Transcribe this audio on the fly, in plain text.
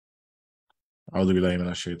أعوذ بالله من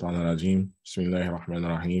الشيطان الرجيم بسم الله الرحمن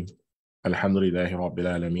الرحيم الحمد لله رب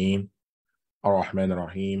العالمين الرحمن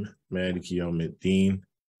الرحيم مالك يوم الدين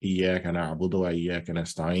إياك نعبد وإياك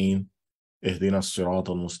نستعين اهدنا الصراط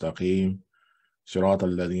المستقيم صراط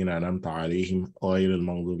الذين أنعمت عليهم غير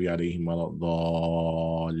المغضوب عليهم ولا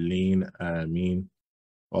الضالين آمين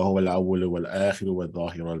وهو الأول والآخر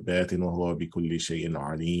والظاهر والباطن وهو بكل شيء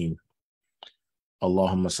عليم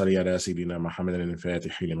اللهم صل على سيدنا محمد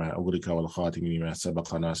الفاتح لما أغلق والخاتم لما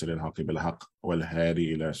سبق ناصر الحق بالحق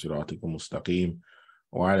والهادي إلى صراطك المستقيم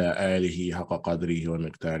وعلى آله حق قدره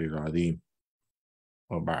ومقداره العظيم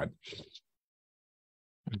وبعد.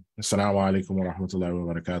 Assalamu alaikum wa rahmatullahi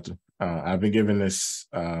wa barakatuh. I've been given this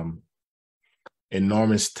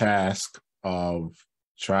enormous task of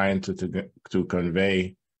trying to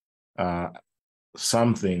convey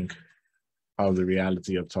something of the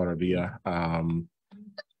reality of Tarbiyah.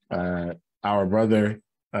 Our brother,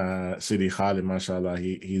 Sidi Khalid, mashallah,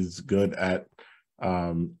 he's good at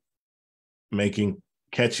making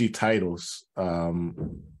catchy titles.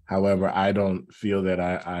 However, I don't feel that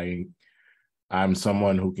I'm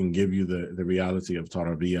someone who can give you the reality of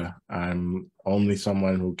Tarbiyah. I'm only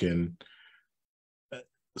someone who can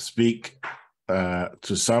speak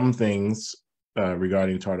to some things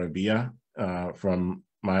regarding Tarbiyah from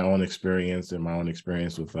my own experience and my own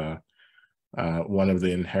experience with one of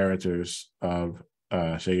the inheritors of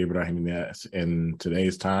Shaykh Ibrahim Niasse in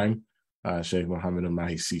today's time, Shaykh Muhammad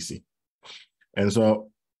Niasse. And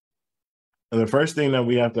so the first thing that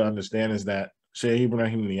we have to understand is that Shaykh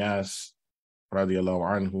Ibrahim Niasse, radiallahu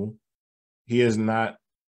anhu, he is not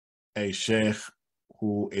a sheikh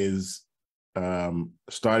who is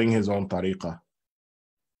starting his own tariqah.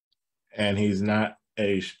 And he's not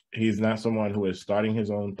someone who is starting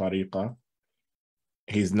his own tariqah.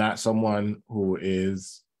 He's not someone who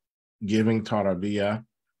is giving tarbiyah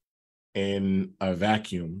in a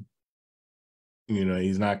vacuum.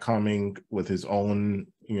 He's not coming with his own,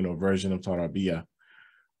 version of tarbiyah.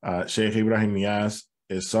 Shaykh Ibrahim Niasse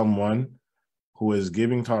is someone who is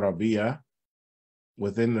giving tarbiyah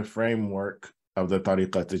within the framework of the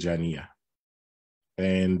tariqah Tijaniyah.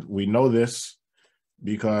 And we know this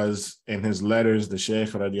because in his letters, the Shaykh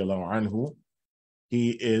radiallahu anhu,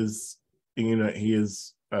 he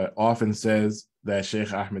often says that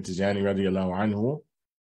Shaykh Ahmed Tijani radiallahu anhu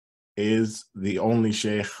is the only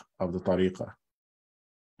Shaykh of the tariqah.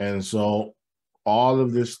 And so all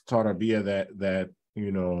of this tarbiyah that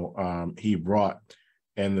he brought,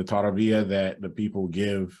 and the tarbiyah that the people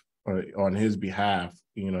give on his behalf,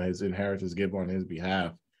 his inheritors give on his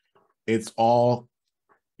behalf, it's all,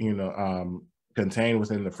 contained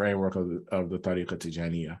within the framework of the Tariqah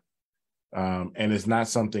Tijaniyah. And it's not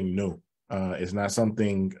something new. It's not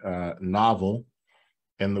something novel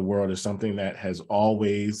in the world. It's something that has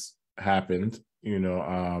always happened.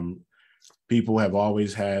 People have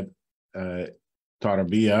always had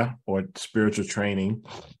tarbiyah or spiritual training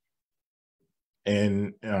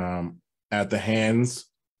and at the hands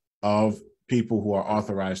of people who are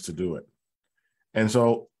authorized to do it. And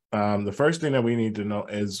so the first thing that we need to know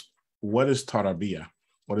is, what is tarbiyah?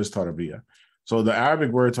 What is tarbiyah? So the Arabic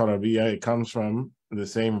word tarbiyah, it comes from the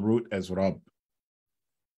same root as Rabb.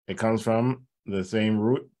 It comes from the same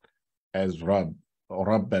root as Rabb, or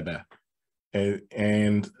Rabbaba.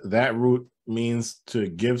 And that root means to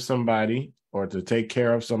give somebody or to take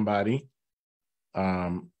care of somebody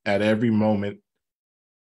at every moment,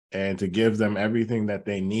 and to give them everything that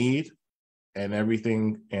they need and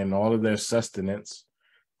everything and all of their sustenance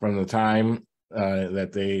from the time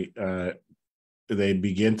that they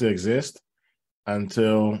begin to exist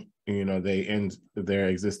until they end, their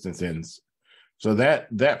existence ends. So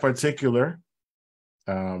that particular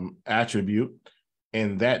attribute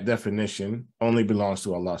and that definition only belongs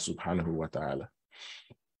to Allah subhanahu wa ta'ala.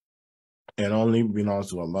 And only belongs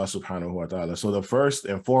to Allah subhanahu wa ta'ala. So the first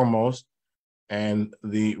and foremost, and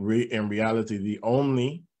in reality, the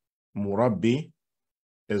only murabbi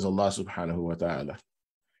is Allah subhanahu wa ta'ala.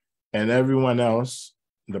 And everyone else,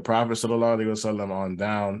 the Prophet sallallahu alaihi wasallam on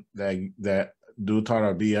down, that do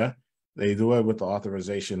tarbiyah, they do it with the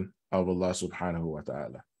authorization of Allah subhanahu wa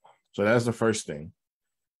ta'ala. So that's the first thing.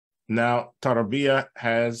 Now, tarbiyah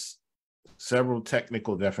has several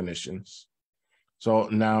technical definitions. So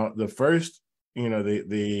now the first,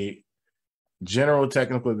 the general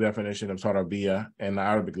technical definition of tarbiyah in the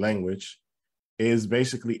Arabic language is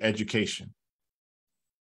basically education.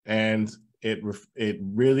 And it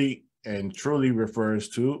really and truly refers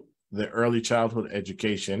to the early childhood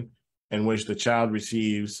education in which the child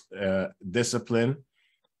receives discipline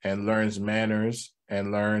and learns manners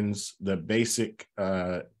and learns the basic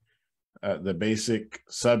the basic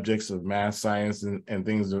subjects of math, science, and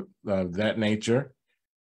things of that nature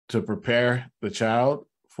to prepare the child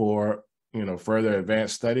for, further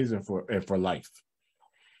advanced studies and for life.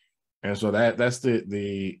 And so that's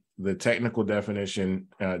the technical definition,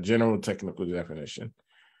 general technical definition.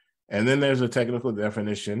 And then there's a technical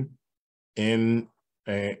definition in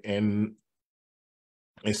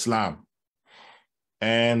Islam.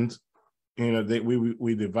 And,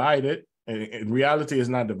 we divide it. In reality, it's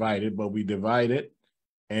not divided, but we divide it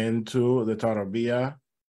into the Tarbiyah,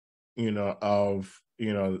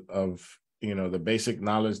 the basic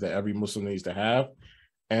knowledge that every Muslim needs to have,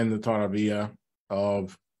 and the Tarbiyah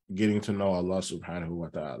of getting to know Allah subhanahu wa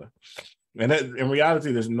ta'ala. And in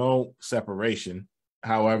reality, there's no separation.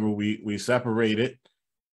 However, we separate it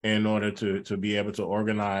in order to be able to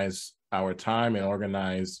organize our time and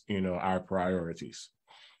organize, our priorities.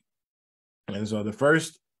 And so the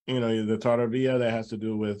first, the Tarbiyah that has to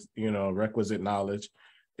do with, requisite knowledge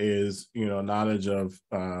is, knowledge of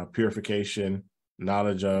purification,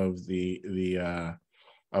 knowledge of the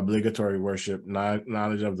obligatory worship,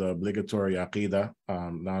 knowledge of the obligatory aqidah,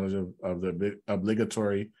 knowledge of the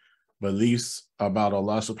obligatory beliefs about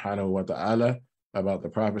Allah subhanahu wa ta'ala, about the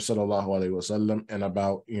Prophet sallallahu alaihi wasallam, and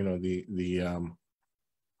about,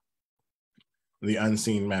 the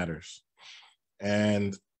unseen matters.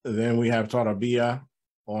 And then we have Tarbiyah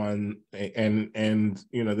on, and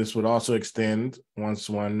this would also extend once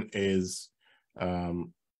one is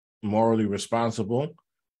morally responsible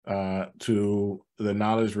to the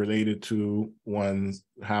knowledge related to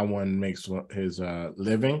how one makes his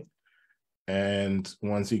living, and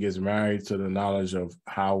once he gets married, to the knowledge of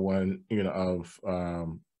how one of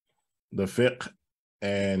the fiqh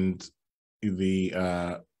and the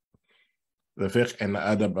fiqh and the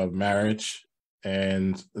adab of marriage,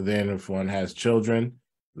 and then if one has children,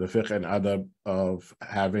 the fiqh and adab of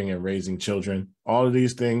having and raising children. All of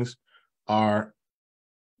these things are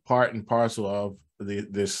part and parcel of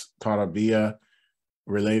this Tarbiyah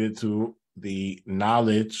related to the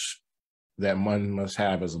knowledge that one must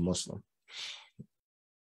have as a Muslim.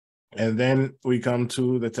 And then we come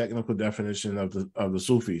to the technical definition of the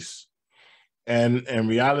Sufis. And in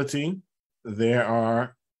reality, there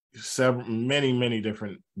are many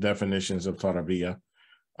different definitions of Tarbiyah.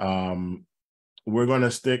 We're going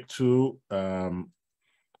to stick to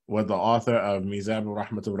what the author of Mizab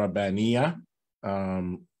al-Rahmatul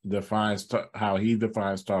Rabbaniyah defines, how he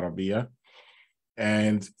defines Tarbiyah.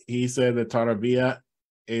 And he said that Tarbiyah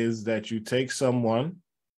is that you take someone,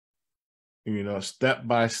 step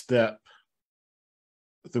by step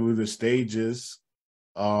through the stages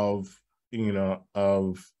of,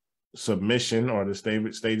 of submission, or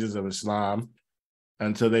the stages of Islam,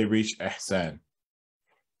 until they reach ihsan.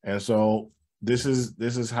 And so this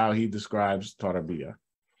is how he describes Tarbiyah.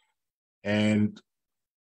 And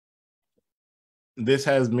this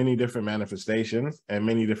has many different manifestations and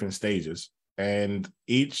many different stages. And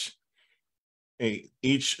each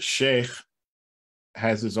sheikh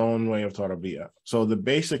has his own way of Tarbiyah. So the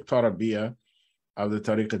basic Tarbiyah of the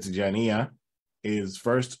Tariqah Tijaniyah is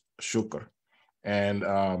first shukr. And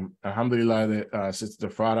alhamdulillah, Sister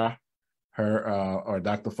Farah, or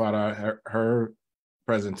Dr. Farah, her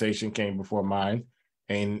presentation came before mine,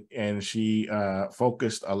 and she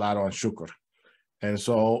focused a lot on shukr. And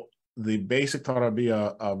so the basic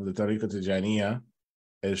Tarbiyah of the Tariqah Tijaniyah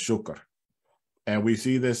is shukr. And we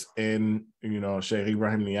see this in, Shaykh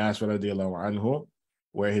Ibrahim Niasse radiallahu anhu,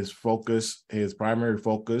 where his primary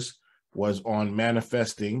focus was on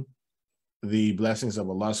manifesting the blessings of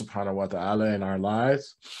Allah subhanahu wa ta'ala in our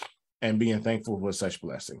lives, and being thankful for such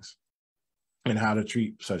blessings and how to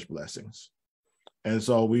treat such blessings. And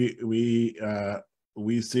so we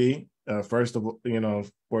see, first of all,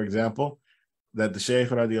 for example, that the Shaykh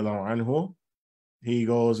radiallahu anhu, he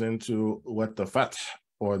goes into what the fath,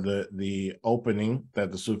 or the opening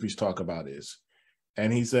that the Sufis talk about, is.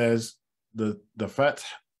 And he says the fath,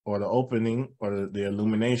 or the opening, or the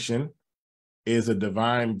illumination, is a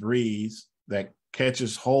divine breeze that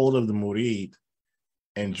catches hold of the murid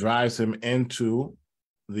and drives him into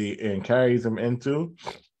and carries him into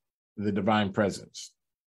the divine presence.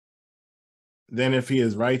 Then if he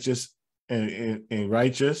is righteous and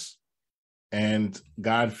righteous and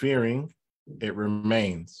God-fearing, it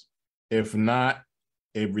remains. If not,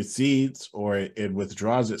 it recedes, or it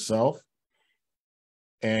withdraws itself,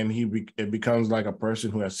 and it becomes like a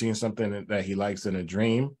person who has seen something that he likes in a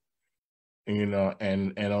dream, and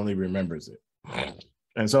only remembers it.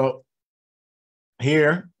 And so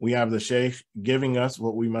here we have the Shaykh giving us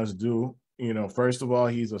what we must do. First of all,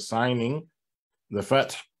 he's assigning the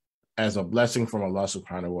fath as a blessing from Allah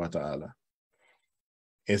subhanahu wa ta'ala.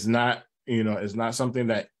 It's not it's not something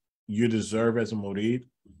that you deserve as a murid.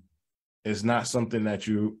 It's not something that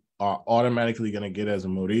you are automatically going to get as a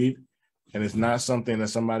murid. And it's not something that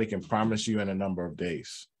somebody can promise you in a number of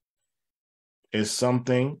days. It's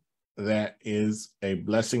something that is a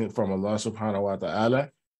blessing from Allah subhanahu wa ta'ala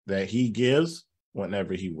that he gives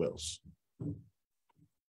whenever he wills.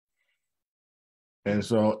 And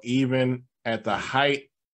so even at the height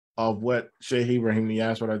of what Shaykh Ibrahim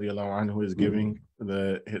Niasse radiallahu anhu is giving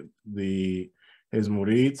his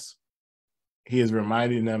murids, he is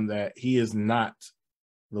reminding them that he is not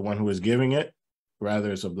the one who is giving it,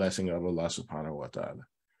 rather it's a blessing of Allah subhanahu wa ta'ala.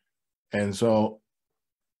 And so,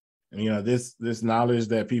 this knowledge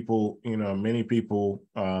that people, many people,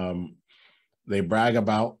 they brag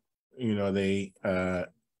about, they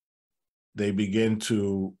begin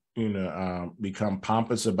to, become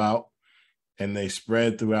pompous about, and they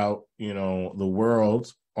spread throughout, the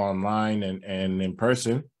world online and in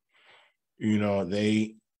person,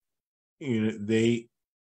 they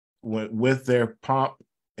with their pomp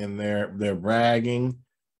and their bragging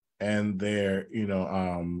and their,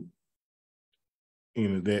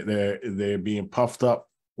 they're being puffed up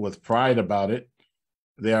with pride about it.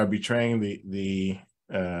 They are betraying the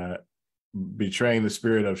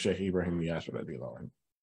spirit of Shaykh Ibrahim Niasse,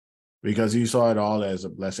 because he saw it all as a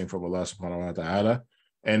blessing from Allah subhanahu wa ta'ala,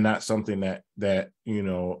 and not something that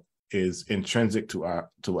is intrinsic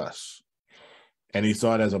to us. And he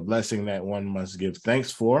saw it as a blessing that one must give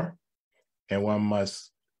thanks for, and one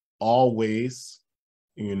must always,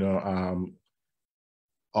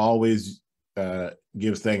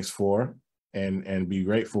 give thanks for and be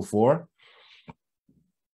grateful for,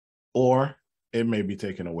 or it may be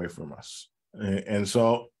taken away from us. And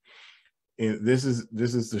so this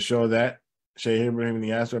is to show that Shaykh Ibrahim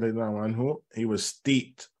Niasse, he was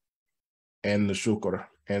steeped in the shukr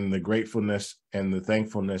and the gratefulness and the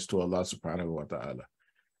thankfulness to Allah subhanahu wa ta'ala.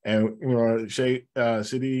 And Shaykh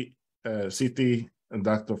Siti and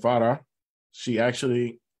Dr. Farah, she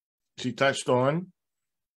touched on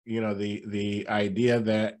the idea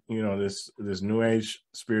that this new age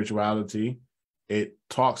spirituality, it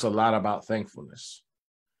talks a lot about thankfulness,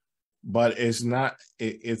 but it's not,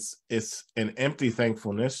 it's an empty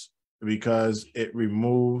thankfulness, because it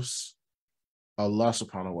removes Allah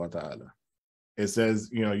subhanahu wa ta'ala. It says,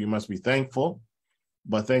 you must be thankful,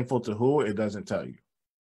 but thankful to who? It doesn't tell you.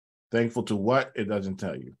 Thankful to what? It doesn't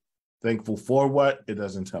tell you. Thankful for what? It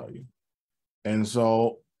doesn't tell you. And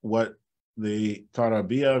so what the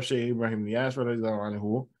Tarbiyah of Shaykh Ibrahim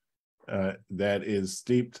Niasse, that is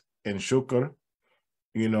steeped in shukr,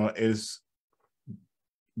 is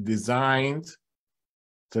designed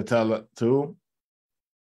to tell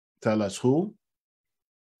us who,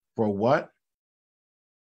 for what,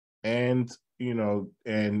 and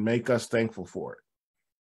and make us thankful for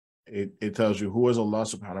it. It tells you who is Allah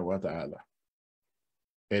subhanahu wa ta'ala.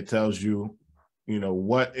 It tells you,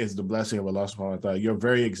 what is the blessing of Allah subhanahu wa ta'ala. Your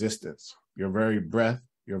very existence, your very breath,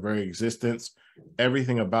 your very existence,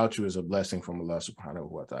 everything about you is a blessing from Allah subhanahu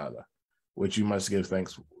wa ta'ala, which you must give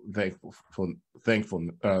thanks for.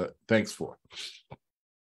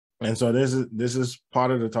 And so this is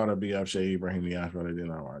part of the Tarbiyah of Shaykh Ibrahim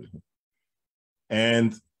Niasse,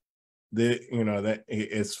 and that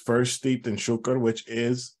it's first steeped in shukr, which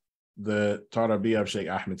is the Tarbiyah of Shaykh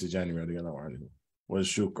Ahmed Tijani was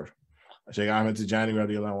shukr. Shaykh Ahmed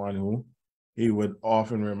Tijani, he would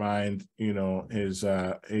often remind his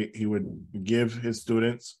he would give his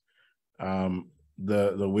students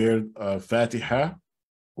the word of Fatiha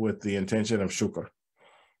with the intention of shukr.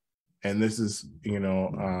 And this is, in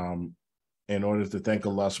order to thank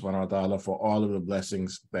Allah subhanahu wa ta'ala for all of the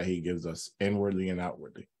blessings that he gives us inwardly and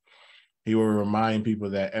outwardly. He will remind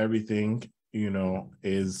people that everything,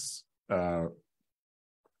 is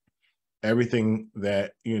everything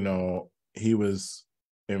that, he was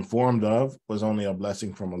informed of was only a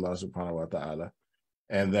blessing from Allah subhanahu wa ta'ala,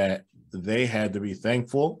 and that they had to be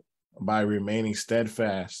thankful by remaining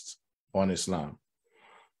steadfast on Islam.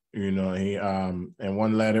 He in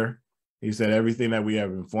one letter, he said, everything that we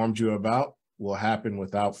have informed you about will happen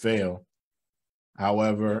without fail.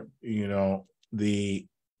 However, the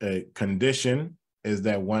condition is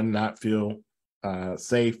that one not feel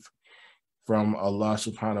safe from Allah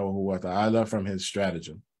subhanahu wa ta'ala, from his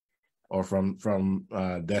stratagem, or from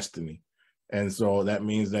destiny. And so that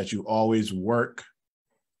means that you always work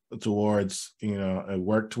towards ihsan.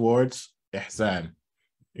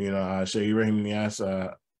 Shaykh Ibrahim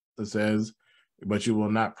Niasse says, but you will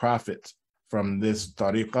not profit from this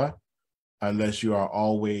tariqah unless you are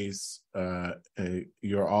always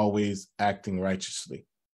acting righteously.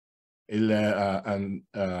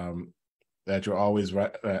 that you're always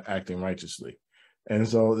acting righteously. And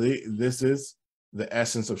so this is the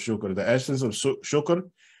essence of shukr. The essence of shukr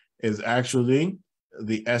is actually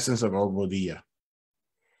the essence of ubudiyah.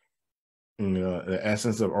 The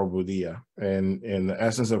essence of ubudiyah. And the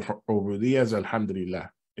essence of ubudiyah is alhamdulillah,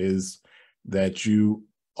 is that you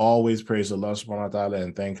always praise Allah subhanahu wa ta'ala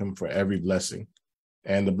and thank him for every blessing.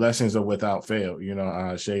 And the blessings are without fail.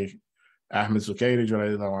 Shaykh Ahmed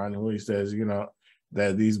Sukairi, he says,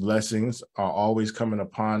 that these blessings are always coming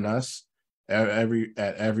upon us at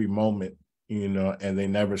every moment, and they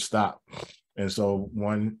never stop. And so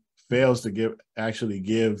one fails to give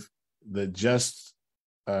the just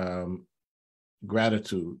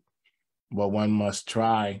gratitude, but one must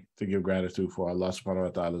try to give gratitude for Allah subhanahu wa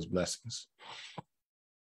ta'ala's blessings.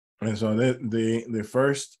 And so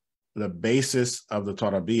the basis of the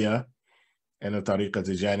Tarbiyah and the Tariqa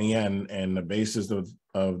Tijaniyah and the basis of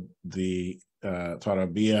the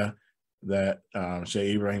Tarbiyah that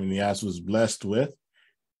Shaykh Ibrahim Niasse was blessed with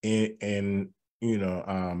in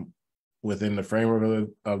within the framework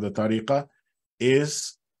of the Tariqa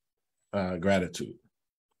is gratitude.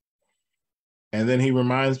 And then he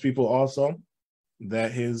reminds people also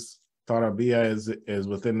that his Tarbiyah is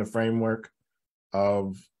within the framework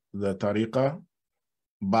of the Tariqa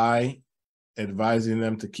by advising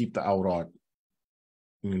them to keep the awrad,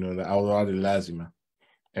 the awrad al-lazima,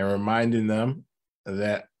 and reminding them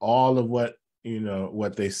that all of what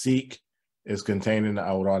they seek is contained in the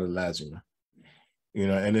awrad al-lazima.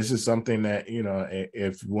 And this is something that,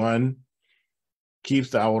 if one keeps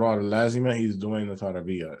the awrad al-lazima, he's doing the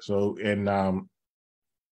Tarbiyah. So in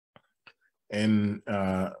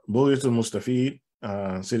Bughyatul Mustafid,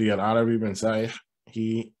 Sidi al-Arabi bin Saih,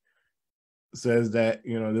 he says that,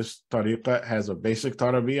 this tariqah has a basic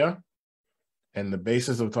tarbiyah, and the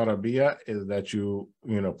basis of tarbiyah is that you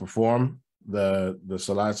perform the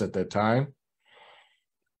salats at that time,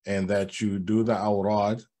 and that you do the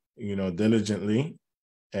awrad, diligently,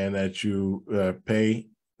 and that you pay,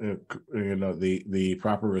 the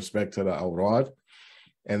proper respect to the awrad,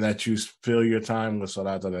 and that you fill your time with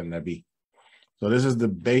salat al-nabi. So this is the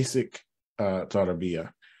basic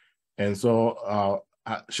tarbiyah. And so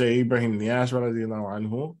Shaykh Ibrahim Niasse,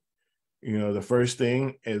 anhu, the first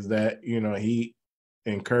thing is that, he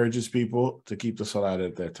encourages people to keep the salat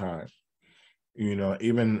at that time,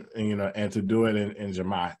 even, and to do it in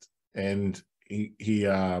Jamaat. And he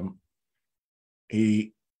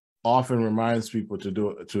often reminds people of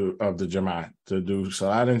the Jamaat, to do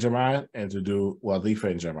salat in Jamaat and to do wadhifa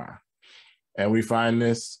in Jamaat. And we find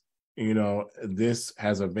this, this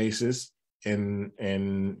has a basis in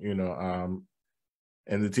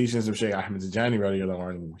the teachings of Shaykh Ahmed Tijani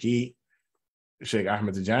radiallahu anhu. Shaykh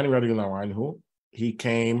Ahmed Tijani radiallahu anhu, he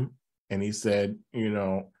came and he said,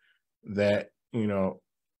 that,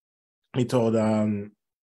 he told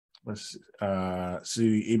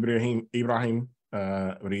Ibrahim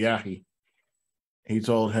Riyahi, he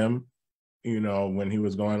told him, when he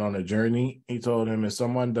was going on a journey, he told him, if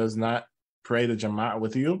someone does not pray the Jama'at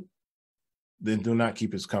with you, then do not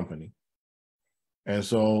keep his company. And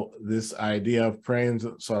so this idea of praying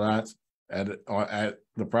salat at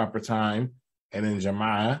the proper time and in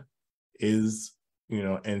Jama'ah is,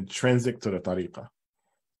 intrinsic to the tariqah.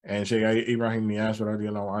 And Shaykh Ibrahim Niasse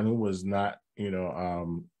radiallahu anhu was not,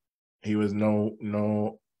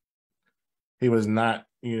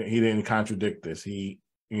 he didn't contradict this. He,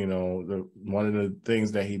 one of the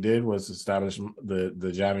things that he did was establish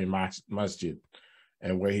the Jami Masjid,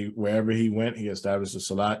 and wherever he went, he established the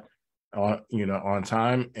salat on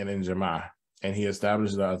time and in Jama'ah. And he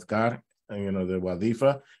established the adhkar, the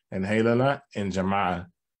wadhifa and haylala in Jama'ah.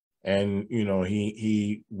 And,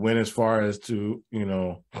 he went as far as to,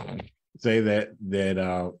 say that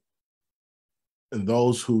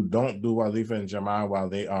those who don't do wadhifa in Jama'ah while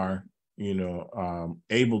they are,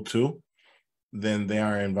 able to, then they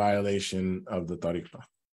are in violation of the tariqah.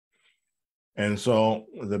 And so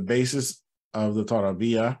the basis of the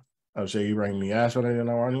Tarbiyah of Shaykh Ibrahim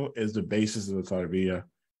Niasse is the basis of the Tarbiyah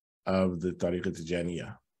of the Tariqa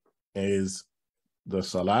Tijaniyah, is the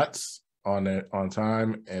salats on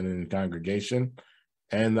time and in congregation,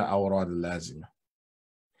 and the awrad al-lazima.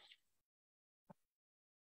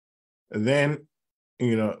 Then,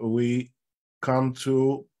 we come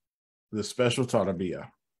to the special Tarbiyah,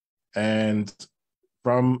 and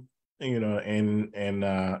from, in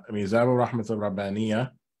Mizab al-Rahmat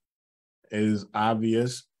al-Rabbaniyah, is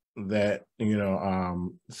obvious that,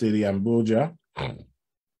 Sidi Ambuja,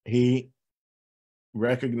 he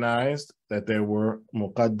recognized that there were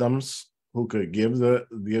muqaddams who could give the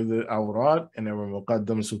awrad, and there were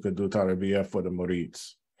muqaddams who could do tarbiyah for the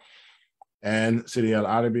murids. And Sidi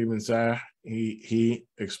al-Arabi bin Sa'ih, he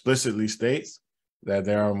explicitly states that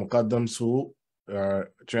there are muqaddams who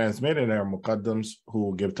transmit, and there are muqaddams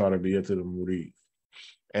who give tarbiyah to the murid,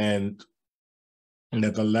 and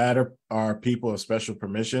that the latter are people of special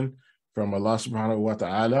permission from Allah subhanahu wa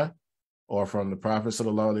ta'ala, or from the Prophet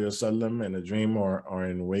sallallahu alaihi wasallam in a dream or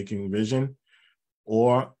in waking vision,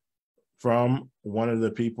 or from one of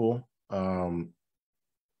the people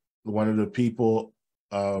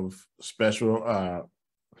of special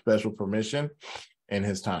permission in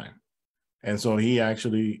his time. And so he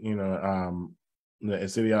actually, the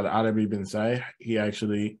Sayyid al-Arabi bin Sa'ih, he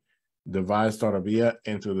actually divides tarbiyah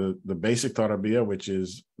into the basic tarbiyah, which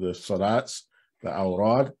is the salats, the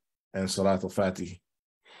awrad, and salat al-fatih.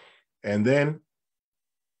 And then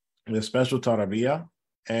the special tarbiyah,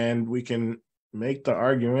 and we can make the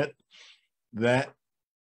argument that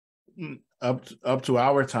up to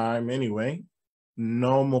our time anyway,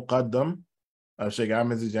 no muqaddam of Shaykh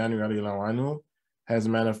Ahmed Tijani radiallahu anhu has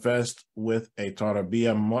manifest with a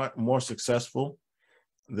tarbiyah more successful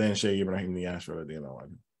than Shaykh Ibrahim Niasse radiallahu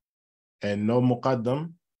anhu. And no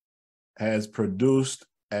muqaddam has produced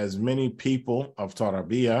as many people of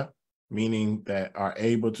tarbiyah, meaning that are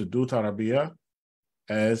able to do tarbiyah,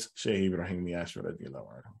 as Shaykh Ibrahim Niasse radiallahu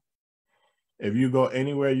anhu. If you go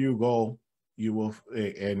anywhere you go, you will,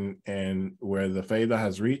 and where the Fayda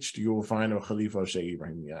has reached, you will find a Khalifa of Shaykh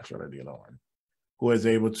Ibrahim Niasse radiallahu anhu, who is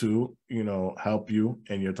able to, help you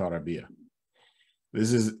in your tarbiyah.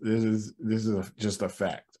 This is just a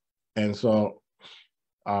fact. And so,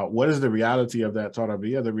 what is the reality of that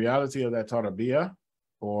tarbiyah? The reality of that tarbiyah,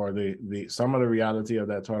 or some of the reality of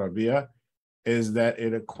that tarbiyah, is that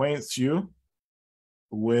it acquaints you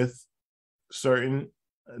with certain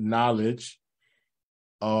knowledge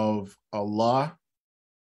of Allah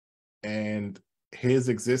and His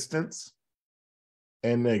existence,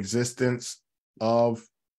 and the existence of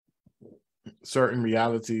certain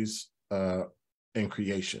realities in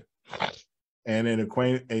creation. And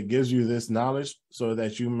it gives you this knowledge so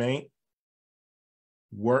that you may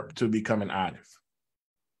work to become an arif.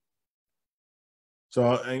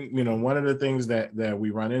 So, one of the things that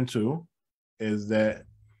we run into is that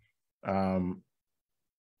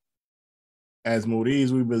as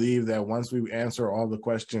murids, we believe that once we answer all the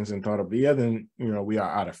questions in tarbiyah, then, we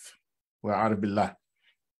are arif. We're arif billah.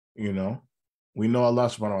 We know Allah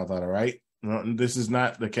subhanahu wa ta'ala, right? No, this is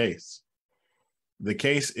not the case. The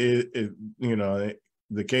case is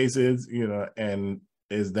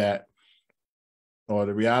that, or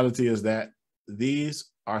the reality is that these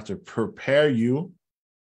are to prepare you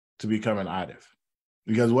to become an arif.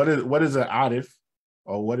 Because what is an arif,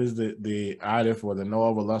 or what is the arif, or the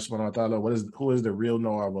knower of Allah subhanahu wa ta'ala? Who is the real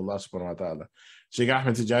knower of Allah subhanahu wa ta'ala? Shaykh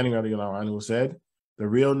Ahmed Tijani radiallahu anhu said, the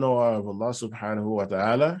real knower of Allah subhanahu wa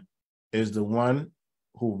ta'ala is the one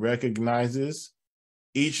who recognizes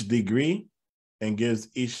each degree and gives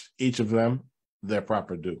each of them their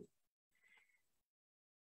proper due.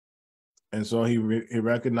 And so he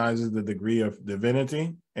recognizes the degree of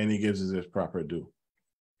divinity, and he gives it its proper due.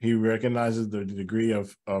 He recognizes the degree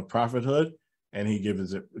of prophethood, and he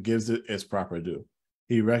gives it its proper due.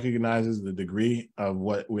 He recognizes the degree of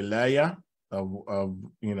what wilaya of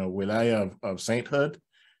sainthood,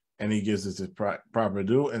 and he gives it its proper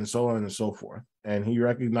due, and so on and so forth. And he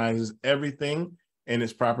recognizes everything in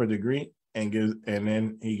its proper degree, and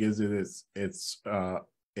then he gives it its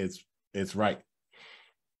right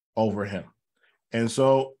over him. And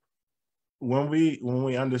so when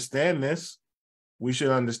we understand this, we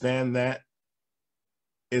should understand that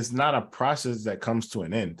it's not a process that comes to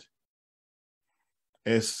an end.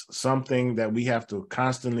 It's something that we have to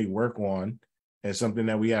constantly work on. It's something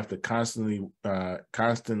that we have to constantly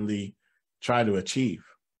try to achieve,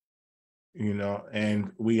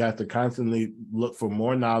 and we have to constantly look for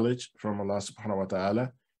more knowledge from Allah subhanahu wa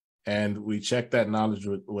ta'ala, and we check that knowledge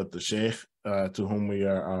with the Shaykh to whom we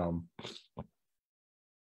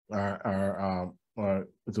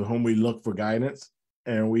to whom we look for guidance,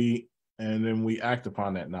 and then we act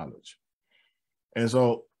upon that knowledge. And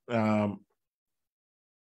so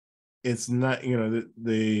it's not,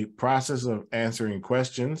 the process of answering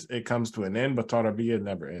questions, it comes to an end, but tarbiyah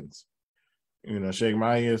never ends. Shaykh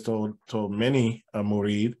Mahi has told many a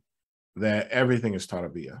murid that everything is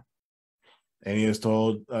tarbiyah. And he has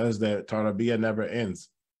told us that tarbiyah never ends.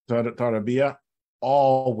 Tarbiyah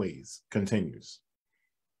always continues.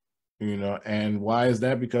 And why is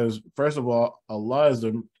that? Because first of all, Allah is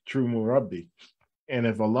the true murabbi. And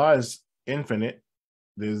if Allah is infinite,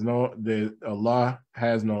 Allah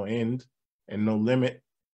has no end and no limit,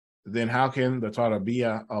 then how can the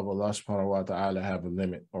tarbiyah of Allah subhanahu wa ta'ala have a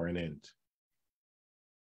limit or an end?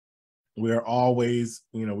 we are always,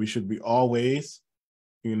 we should be always,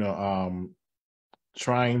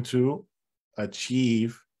 trying to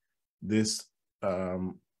achieve this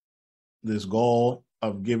this goal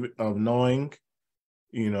of knowing,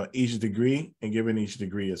 each degree and giving each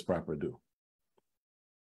degree its proper due.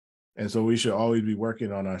 And so we should always be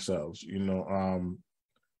working on ourselves.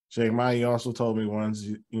 Sheikh Mai also told me once,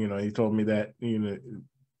 he told me that,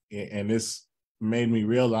 and this made me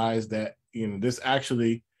realize that, this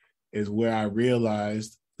actually is where I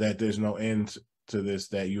realized that there's no end to this,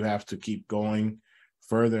 that you have to keep going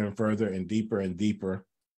further and further and deeper, in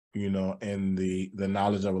the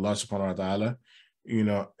knowledge of Allah subhanahu wa ta'ala.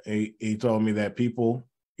 He told me that people,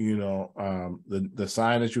 the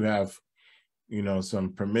sign that you have,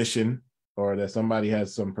 some permission, or that somebody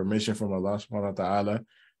has some permission from Allah subhanahu wa ta'ala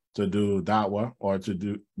to do da'wah, or to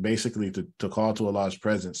do basically to call to Allah's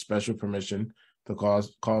presence, special permission to call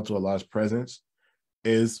to Allah's presence,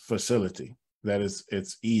 is facility. That is,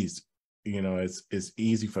 it's easy. It's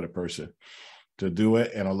easy for the person to do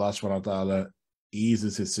it, and Allah subhanahu wa ta'ala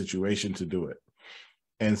eases his situation to do it.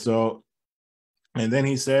 And then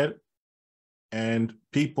he said, and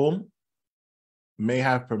people may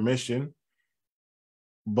have permission,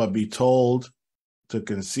 but be told to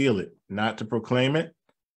conceal it, not to proclaim it,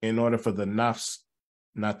 in order for the nafs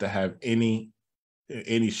not to have any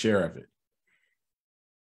share of it.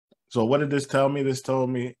 So what did this tell me? This told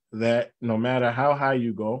me that no matter how high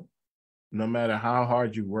you go, no matter how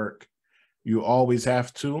hard you work, you always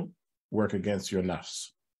have to work against your nafs.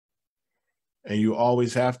 And you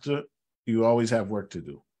always have work to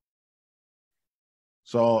do.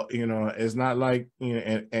 So, it's not like,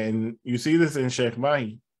 and you see this in Shaykh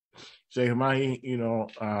Mahi. Shaykh Mahi,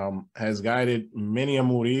 has guided many a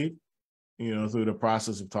murid, through the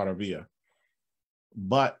process of Tarbiyah.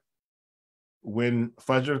 But when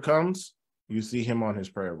Fajr comes, you see him on his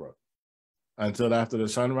prayer book until after the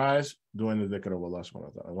sunrise doing the dhikr of Allah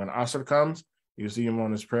subhanahu wa ta'ala. When Asr comes, you see him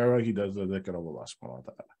on his prayer book, he does the dhikr of Allah subhanahu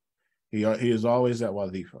wa ta'ala. He is always at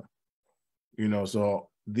wazifa. So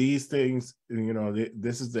these things,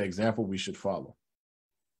 this is the example we should follow.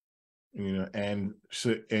 And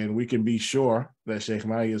we can be sure that Sheikh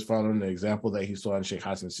Mahi is following the example that he saw in Sheikh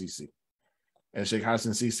Hassan Sisi. And Sheikh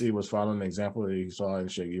Hassan Sisi was following the example that he saw in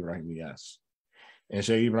Shaykh Ibrahim Niasse. And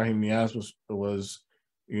Shaykh Ibrahim Niasse was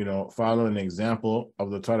following the example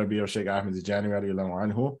of the Tarbiyah of Shaykh Ahmed Tijani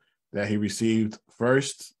radiallahu anhu, that he received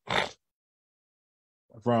first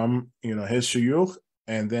from, his shuyukh,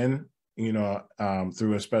 and then,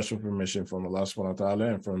 through a special permission from Allah subhanahu wa ta'ala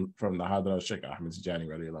and from the Hadra of Shaykh Ahmed Tijani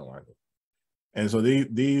radiallahu anhu. And so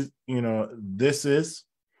these, this is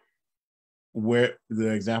where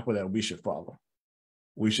the example that we should follow.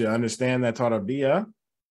 We should understand that Tarbiyah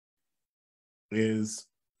is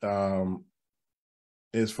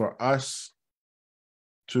for us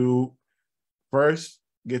to first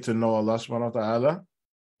get to know Allah subhanahu wa ta'ala,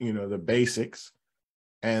 the basics,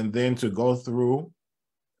 and then to go through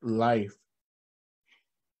life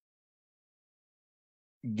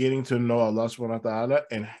getting to know Allah subhanahu wa ta'ala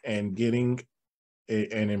and getting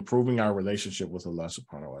and improving our relationship with Allah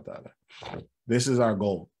subhanahu wa ta'ala. This is our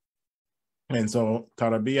goal. And so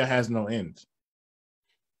Tarbiyah has no end.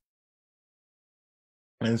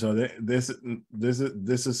 And so this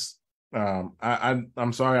is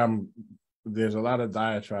I'm sorry, there's a lot of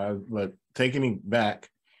diatribe, but taking it back.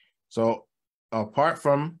 So apart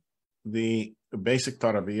from the basic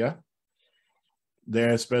Tarbiyah,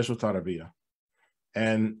 there's special Tarbiyah.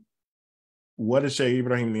 And what is Shaykh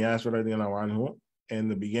Ibrahim Niasse radiallahu anhu in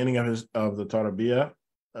the beginning of the Tarbiyah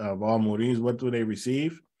of all murids? What do they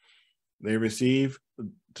receive? They receive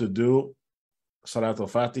to do Salat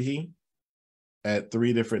al-Fatihi at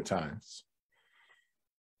 3 different times.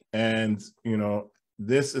 And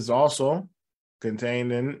this is also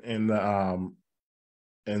contained in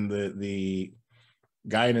the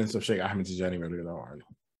guidance of Shaykh Ahmed Tijani radiallahu anhu,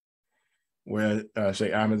 where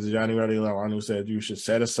Shaykh Ahmed Tijani radiallahu anhu said you should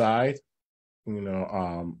set aside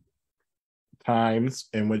times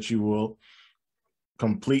in which you will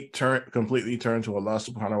completely turn to Allah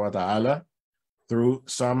subhanahu wa ta'ala through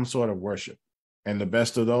some sort of worship. And the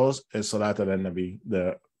best of those is Salat al-Nabi,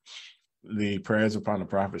 the prayers upon the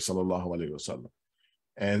Prophet sallallahu alaihi wasallam.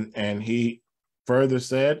 And he further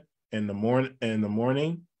said in the morning,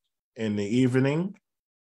 in the evening,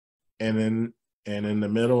 and in the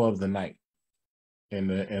middle of the night, in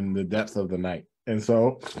the depth of the night. And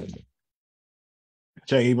so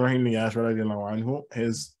Shaykh Ibrahim Niasse radiallahu anhu,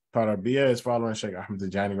 his Tarbiyah is following Shaykh Ahmed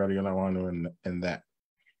Tijani radiallahu anhu in that.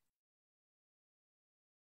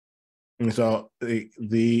 And so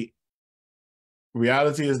the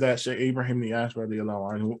reality is that Shaykh Ibrahim Niasse,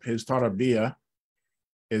 radiallahu anhu, his Tarbiyah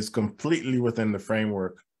is completely within the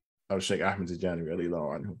framework of Shaykh Ahmed Tijani,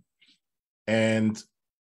 radiallahu anhu. And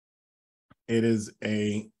it is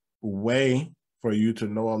a way for you to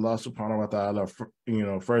know Allah subhanahu wa ta'ala,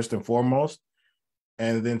 first and foremost,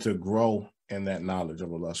 and then to grow in that knowledge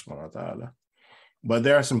of Allah subhanahu wa ta'ala. But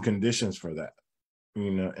there are some conditions for that,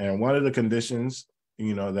 and one of the conditions,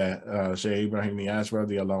 that Shaykh Ibrahim Niasse,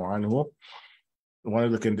 radiallahu anhu, one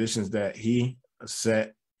of the conditions that he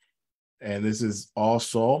set, and this is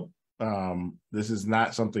also, this is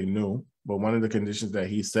not something new, but one of the conditions that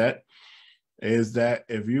he set is that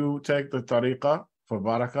if you take the tariqah for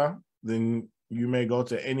barakah, then you may go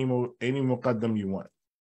to any muqaddam you want.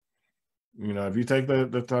 If you take the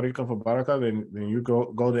tariqah for barakah, then you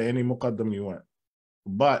go to any muqaddam you want.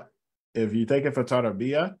 But if you take it for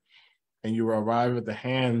tarbiyah and you arrive at the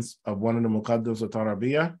hands of one of the muqaddams of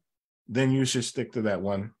tarbiyah, then you should stick to that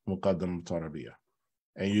one muqaddam of tarbiyah,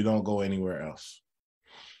 and you don't go anywhere else.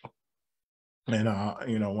 And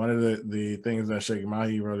one of the things that Shaykh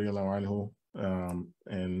Mahi radiallahu anhu,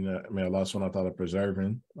 and may Allah subhanahu wa ta'ala preserve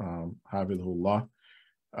him, Hafidhullah,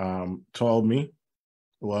 told me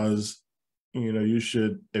was, you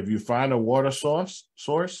should, if you find a water source,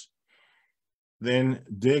 then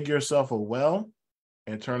dig yourself a well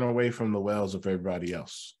and turn away from the wells of everybody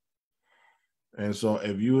else. And so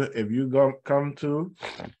if you come to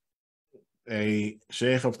a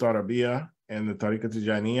Shaykh of Tarbiyah and the Tariqah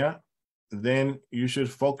Tijaniyah, then you should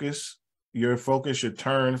focus, your focus should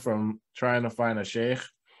turn from trying to find a Shaykh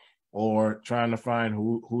or trying to find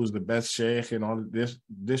who's the best Shaykh and all of this.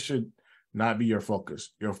 This should not be your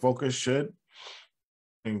focus. Your focus should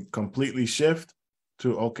completely shift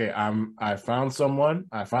to, okay, I found someone,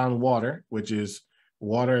 I found water, which is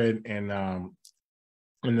water in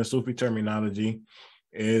the Sufi terminology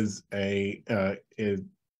is a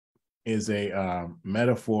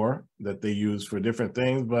metaphor that they use for different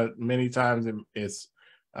things, but many times it's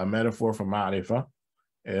a metaphor for ma'rifah,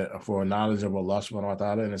 for knowledge of Allah subhanahu wa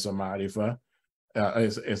ta'ala, and it's a ma'rifah,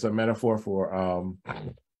 it's a metaphor for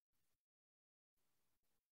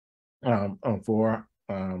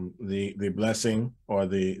the blessing or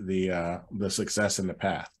the success in the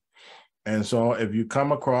path. And so if you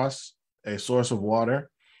come across a source of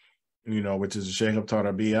water, which is a Shaykh of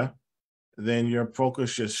Tarbiyah, then your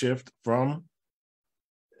focus should shift from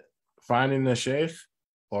finding the Shaykh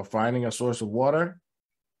or finding a source of water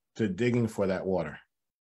to digging for that water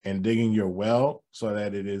and digging your well so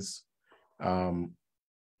that it is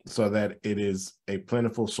a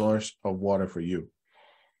plentiful source of water for you.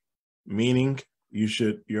 Meaning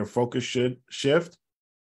your focus should shift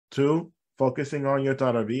to focusing on your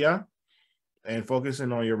Tarbiyah and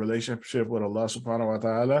focusing on your relationship with Allah subhanahu wa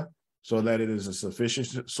ta'ala, so that it is a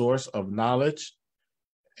sufficient source of knowledge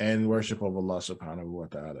and worship of Allah subhanahu wa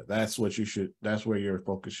ta'ala. That's where your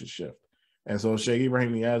focus should shift. And so Shaykh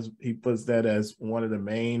Ibrahim Niasse, he puts that as one of the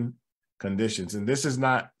main conditions. And this is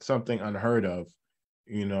not something unheard of.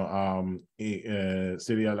 Sidi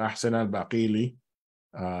al-Ahsan al-Baqili,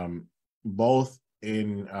 both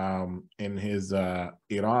in his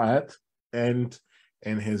Ira'at and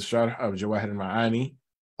in his Sharh of Jawahir al-Ma'ani,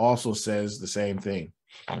 also says the same thing.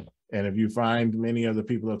 And if you find many of the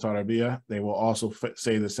people of Tarbiyah, they will also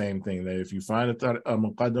say the same thing, that if you find a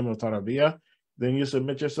muqaddam of Tarbiyah, then you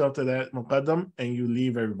submit yourself to that muqaddam and you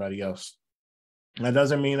leave everybody else. That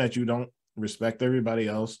doesn't mean that you don't respect everybody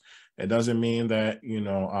else. It doesn't mean that,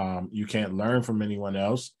 you can't learn from anyone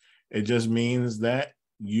else. It just means that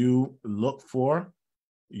you look for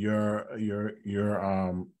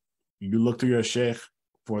you look to your Shaykh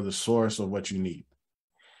for the source of what you need.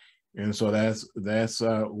 And so that's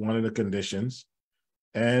one of the conditions.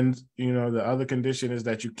 And, the other condition is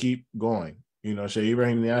that you keep going. Shaykh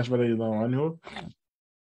Ibrahim Niasse, anhu,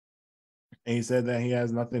 and he said that he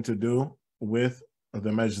has nothing to do with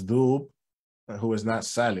the majdub who is not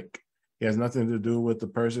salik. He has nothing to do with the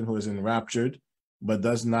person who is enraptured but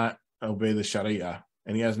does not obey the sharia.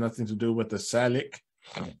 And he has nothing to do with the salik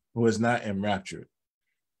who is not enraptured.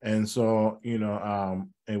 And so, the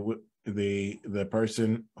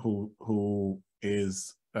person who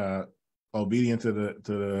is obedient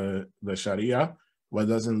to the Sharia, but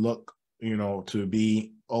doesn't look, to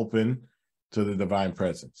be open to the divine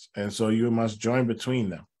presence. And so you must join between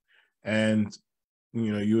them. And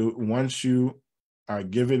once you are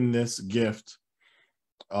given this gift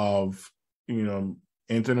of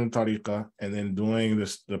entering tariqah and then doing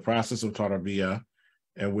the process of tarbiyah,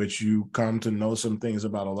 in which you come to know some things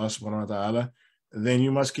about Allah subhanahu wa ta'ala, then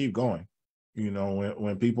you must keep going.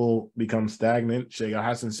 When people become stagnant, Shaykh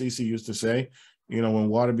Hassan Sisi used to say, when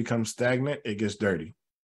water becomes stagnant, it gets dirty.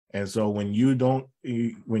 And so when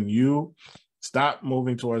you stop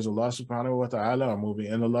moving towards Allah subhanahu wa ta'ala or moving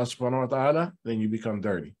in Allah subhanahu wa ta'ala, then you become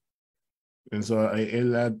dirty. And so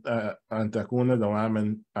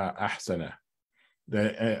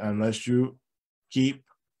unless you keep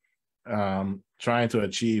trying to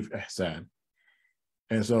achieve ihsan.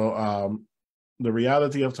 And so the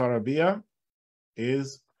reality of Tarbiyah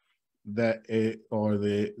is that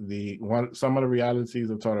some of the realities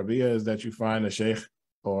of Tarbiyah is that you find a Shaykh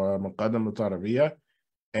or a Muqaddam of Tarbiyah,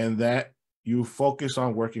 and that you focus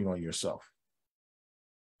on working on yourself.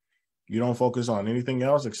 You don't focus on anything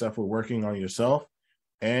else except for working on yourself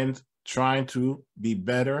and trying to be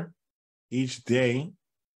better each day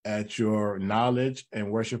at your knowledge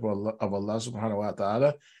and worship of Allah subhanahu wa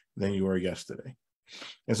ta'ala than you were yesterday.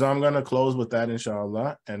 And so I'm going to close with that,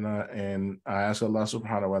 inshallah. And I ask Allah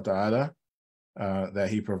subhanahu wa ta'ala that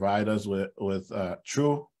He provide us with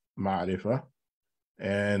true ma'rifah,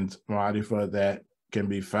 and ma'rifah that can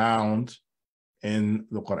be found in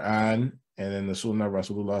the Quran and in the Sunnah of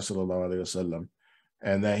Rasulullah sallallahu alaihi wasallam,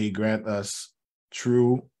 and that He grant us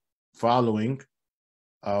true following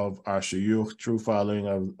of our shuyukh, true following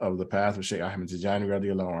of the path of Shaykh Ahmed Tijani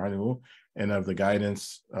radiallahu anhu, and of the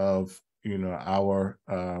guidance of our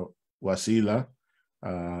wasila,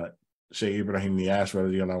 Shaykh Ibrahim Niasse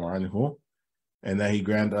radiallahu anhu, and that He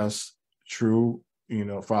grant us true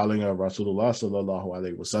following of Rasulullah sallallahu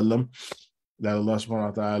alaihi wasallam, that Allah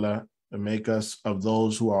subhanahu wa ta'ala make us of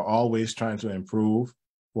those who are always trying to improve,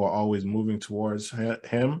 who are always moving towards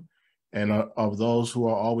Him, and of those who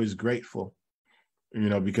are always grateful,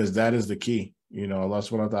 because that is the key. Allah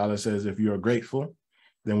subhanahu wa ta'ala says, if you are grateful,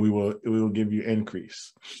 then we will give you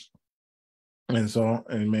increase. And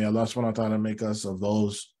may Allah subhanahu wa ta'ala make us of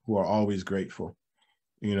those who are always grateful,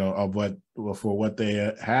 for what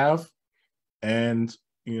they have, and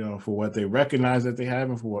for what they recognize that they have,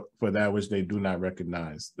 and for that which they do not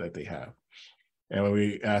recognize that they have. And when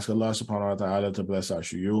we ask Allah subhanahu wa ta'ala to bless our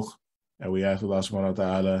shuyukh, and we ask Allah subhanahu wa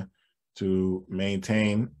ta'ala to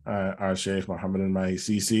maintain our Shaykh Muhammad al-Mahi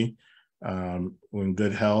Sisi in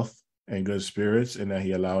good health and good spirits, and that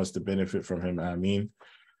He allow us to benefit from him. Ameen.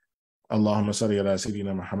 Allahumma salli ala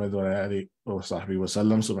Sayyidina Muhammad wa ala alihi wa sahbihi wa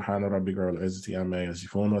sallam. Subhana rabbika rabbil izzati amma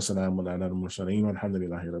yasifun wa salamun ala al-mursaleen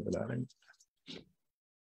walhamdulillahi rabbil alamin.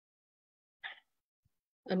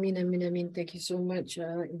 Ameen, ameen, ameen. Thank you so much,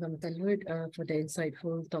 Imam Talut, for the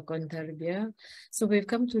insightful talk on Tarbiyah. So we've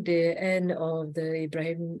come to the end of the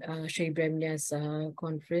Shaykh Ibrahim Niasse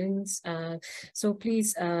conference. So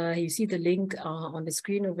please, you see the link on the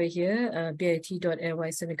screen over here, bit.ly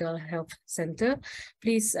Senegal Health Center.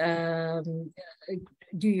 Please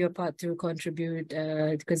do your part to contribute,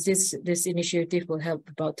 because this initiative will help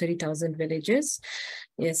about 30,000 villages.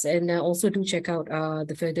 Yes, and also do check out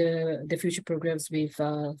the future programs with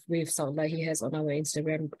Saullah he has on our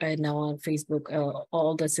Instagram and now on Facebook,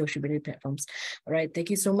 all the social media platforms. All right, thank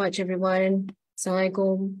you so much, everyone.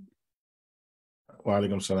 Assalamualaikum. Wa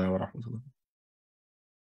alaikum salam wa rahmatullah.